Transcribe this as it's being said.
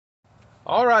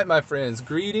All right, my friends,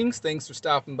 greetings. Thanks for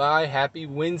stopping by. Happy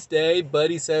Wednesday.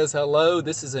 Buddy says hello.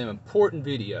 This is an important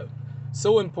video.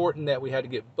 So important that we had to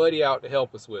get Buddy out to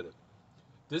help us with it.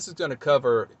 This is going to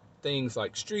cover things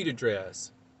like street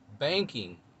address,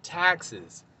 banking,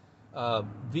 taxes,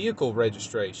 vehicle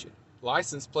registration,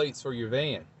 license plates for your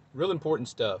van. Real important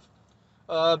stuff.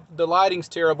 The lighting's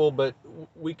terrible, but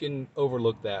we can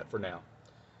overlook that for now.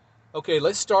 Okay,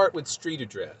 let's start with street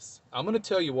address. I'm going to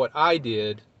tell you what I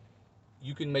did.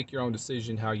 You can make your own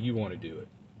decision how you want to do it.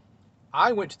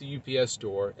 I went to the UPS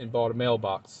store and bought a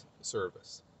mailbox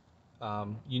service.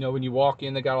 When you walk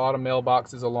in, they got a lot of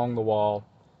mailboxes along the wall,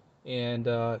 and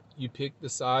you pick the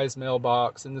size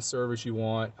mailbox and the service you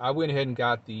want. I went ahead and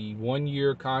got the 1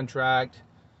 year contract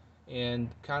and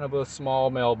kind of a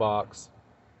small mailbox.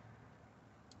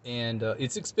 And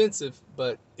it's expensive,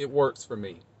 but it works for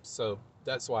me. So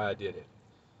that's why I did it.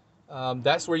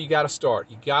 That's where you got to start.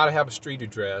 You got to have a street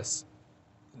address.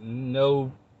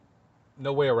 No,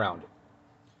 no way around it.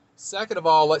 Second of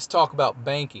all, let's talk about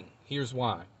banking. Here's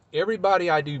why. Everybody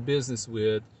I do business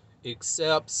with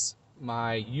accepts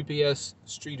my UPS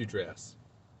street address,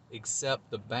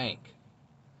 except the bank.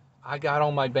 I got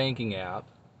on my banking app,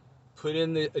 put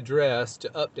in the address to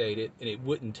update it, and it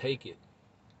wouldn't take it.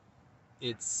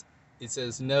 It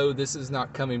says, no, this is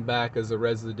not coming back as a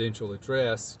residential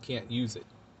address, can't use it.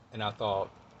 And I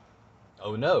thought,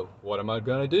 oh no, what am I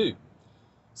going to do?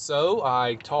 So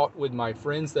I talked with my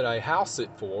friends that I house it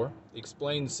for,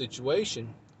 explained the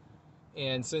situation,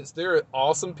 and since they're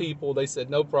awesome people, they said,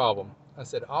 no problem. I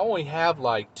said, I only have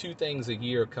like 2 things a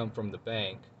year come from the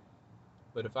bank,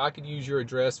 but if I could use your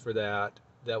address for that,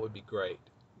 that would be great.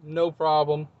 No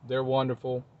problem. They're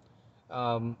wonderful.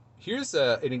 Here's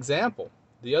an example.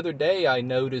 The other day I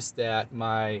noticed that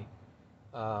my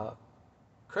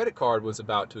credit card was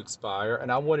about to expire,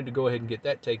 and I wanted to go ahead and get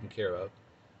that taken care of.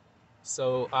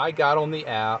 So I got on the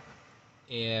app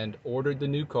and ordered the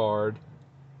new card,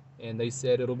 and they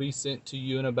said it'll be sent to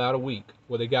you in about a week.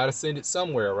 Well, they got to send it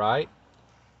somewhere, right?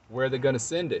 Where are they going to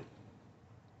send it?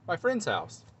 My friend's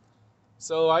house.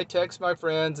 So I text my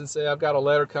friends and say, I've got a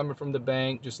letter coming from the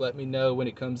bank. Just let me know when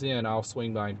it comes in. I'll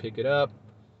swing by and pick it up.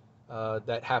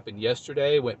 That happened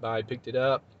yesterday. Went by, picked it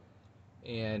up,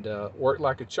 and worked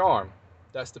like a charm.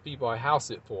 That's the people I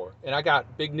house it for. And I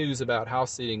got big news about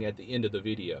house sitting at the end of the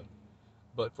video.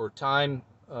 But for time,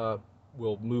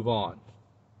 we'll move on.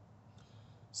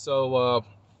 So,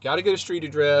 got to get a street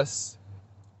address,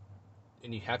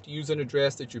 and you have to use an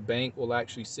address that your bank will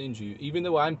actually send you. Even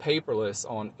though I'm paperless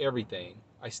on everything,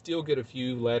 I still get a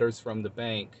few letters from the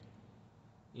bank,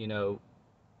 2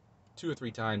 or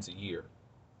 3 times a year.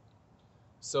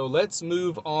 So let's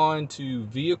move on to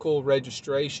vehicle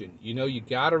registration. You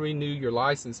got to renew your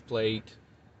license plate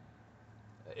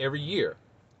every year.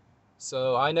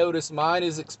 So I noticed mine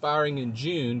is expiring in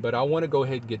June, but I want to go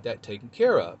ahead and get that taken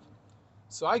care of.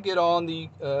 So I get on the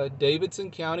Davidson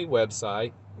County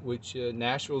website, which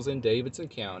Nashville's in Davidson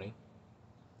County,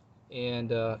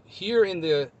 and here in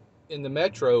the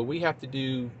metro we have to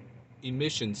do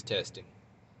emissions testing.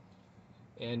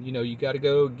 And you got to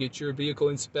go get your vehicle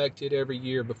inspected every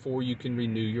year before you can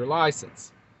renew your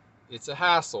license. It's a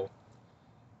hassle,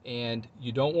 and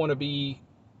you don't want to be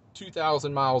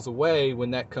 2,000 miles away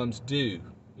when that comes due.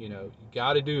 You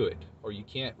got to do it or you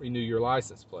can't renew your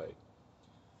license plate.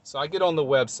 So I get on the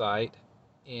website,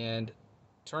 and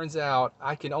turns out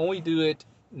I can only do it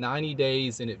 90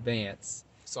 days in advance.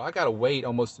 So I got to wait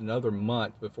almost another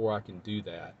month before I can do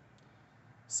that.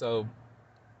 So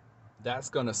that's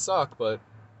going to suck, but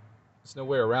there's no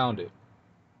way around it.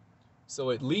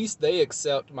 So at least they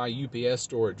accept my UPS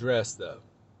store address, though.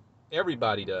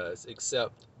 Everybody does,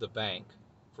 except the bank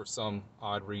for some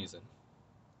odd reason.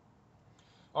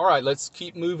 All right, let's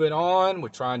keep moving on. We're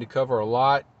trying to cover a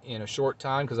lot in a short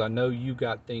time because I know you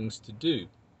got things to do.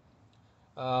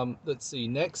 Let's see,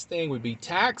 next thing would be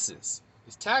taxes.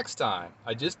 It's tax time.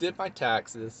 I just did my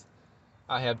taxes.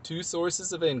 I have 2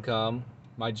 sources of income.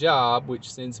 My job,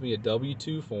 which sends me a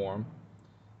W-2 form.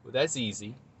 Well, that's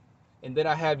easy. And then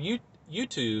I have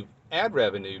YouTube ad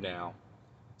revenue now.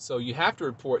 So you have to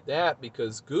report that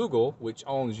because Google, which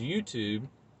owns YouTube,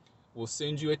 will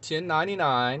send you a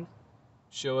 1099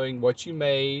 showing what you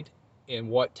made and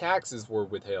what taxes were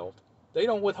withheld. They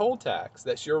don't withhold tax.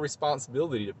 That's your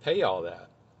responsibility to pay all that.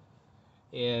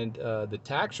 And the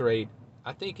tax rate,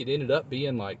 I think it ended up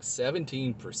being like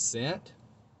 17%,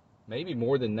 maybe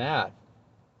more than that.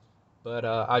 But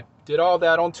I did all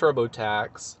that on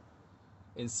TurboTax.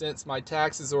 And since my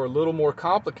taxes are a little more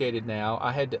complicated now,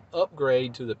 I had to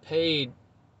upgrade to the paid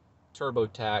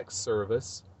TurboTax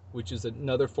service, which is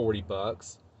another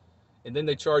 $40. and then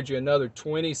they charge you another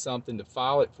 20 something to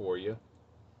file it for you.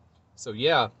 So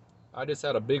yeah, I just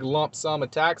had a big lump sum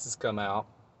of taxes come out.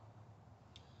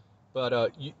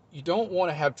 But you don't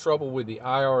want to have trouble with the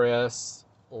IRS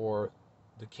or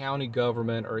the county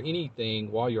government or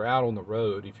anything while you're out on the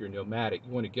road if you're nomadic.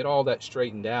 You want to get all that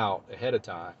straightened out ahead of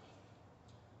time.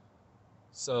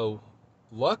 So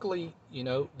luckily,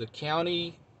 the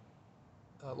county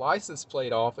license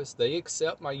plate office, they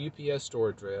accept my UPS store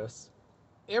address.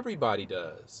 Everybody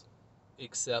does,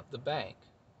 except the bank.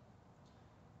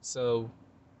 So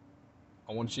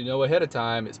I want you to know ahead of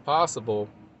time, it's possible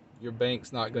your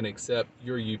bank's not going to accept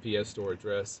your UPS store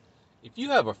address. If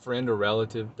you have a friend or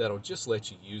relative that'll just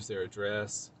let you use their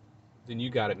address, then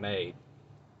you got it made.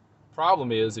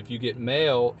 Problem is, if you get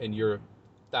mail and you're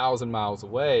 1,000 miles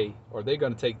away, are they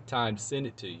going to take time to send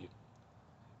it to you?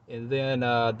 And then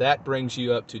that brings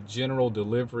you up to general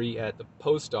delivery at the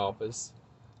post office.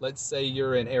 Let's say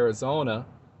you're in Arizona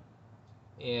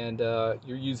and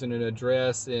you're using an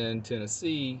address in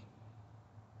Tennessee.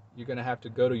 You're going to have to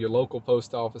go to your local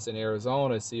post office in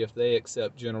Arizona and see if they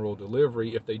accept general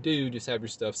delivery. If they do, just have your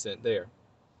stuff sent there.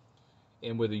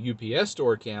 And with a UPS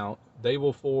store account, they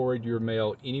will forward your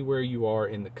mail anywhere you are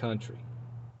in the country.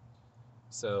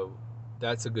 So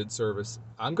that's a good service.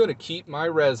 I'm going to keep my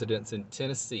residence in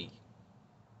Tennessee.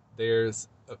 There's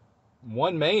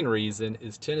one main reason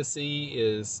is Tennessee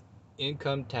is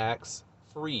income tax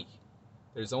free.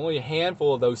 There's only a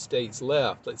handful of those states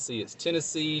left. Let's see, it's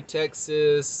Tennessee,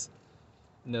 Texas,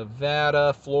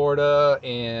 Nevada, Florida,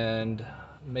 and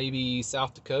maybe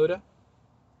South Dakota.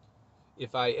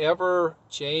 If I ever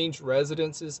change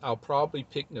residences, I'll probably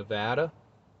pick Nevada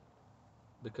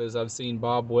because I've seen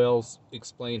Bob Wells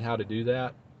explain how to do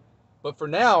that. But for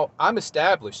now, I'm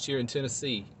established here in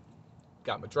Tennessee.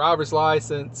 Got my driver's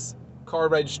license, car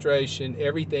registration,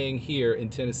 everything here in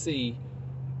Tennessee,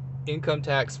 income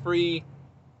tax free.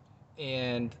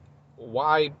 And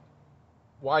why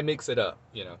mix it up,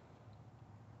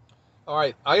 All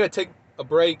right, I gotta take a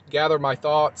break, gather my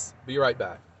thoughts, be right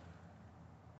back.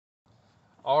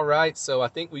 All right, so I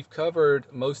think we've covered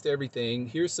most everything.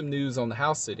 Here's some news on the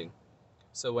house sitting.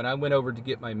 So when I went over to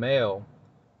get my mail,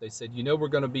 they said, we're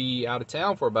gonna be out of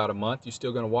town for about a month. You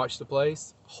still gonna watch the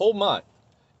place? Whole month.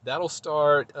 That'll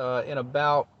start in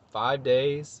about 5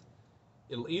 days.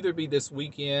 It'll either be this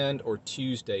weekend or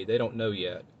Tuesday. They don't know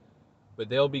yet. But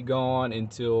they'll be gone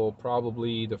until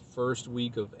probably the first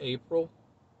week of April.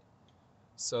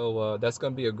 So that's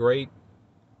going to be a great,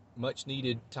 much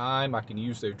needed time. I can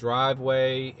use their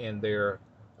driveway and their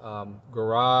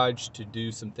garage to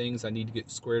do some things I need to get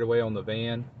squared away on the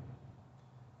van.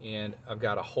 And I've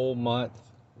got a whole month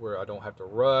where I don't have to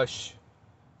rush.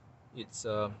 It's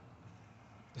a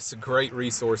great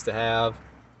resource to have,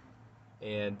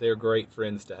 and they're great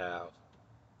friends to have.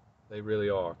 They really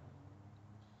are.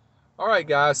 All right,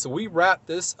 guys, so we wrapped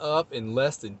this up in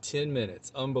less than 10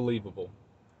 minutes. Unbelievable.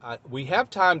 We have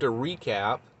time to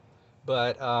recap,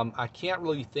 but I can't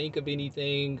really think of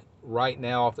anything right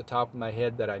now off the top of my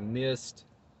head that I missed.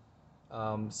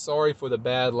 Sorry for the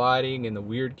bad lighting and the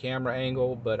weird camera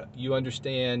angle, but you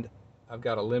understand I've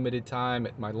got a limited time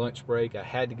at my lunch break. I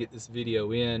had to get this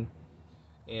video in.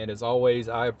 And as always,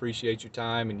 I appreciate your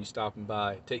time and you stopping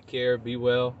by. Take care, be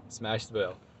well, smash the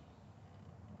bell.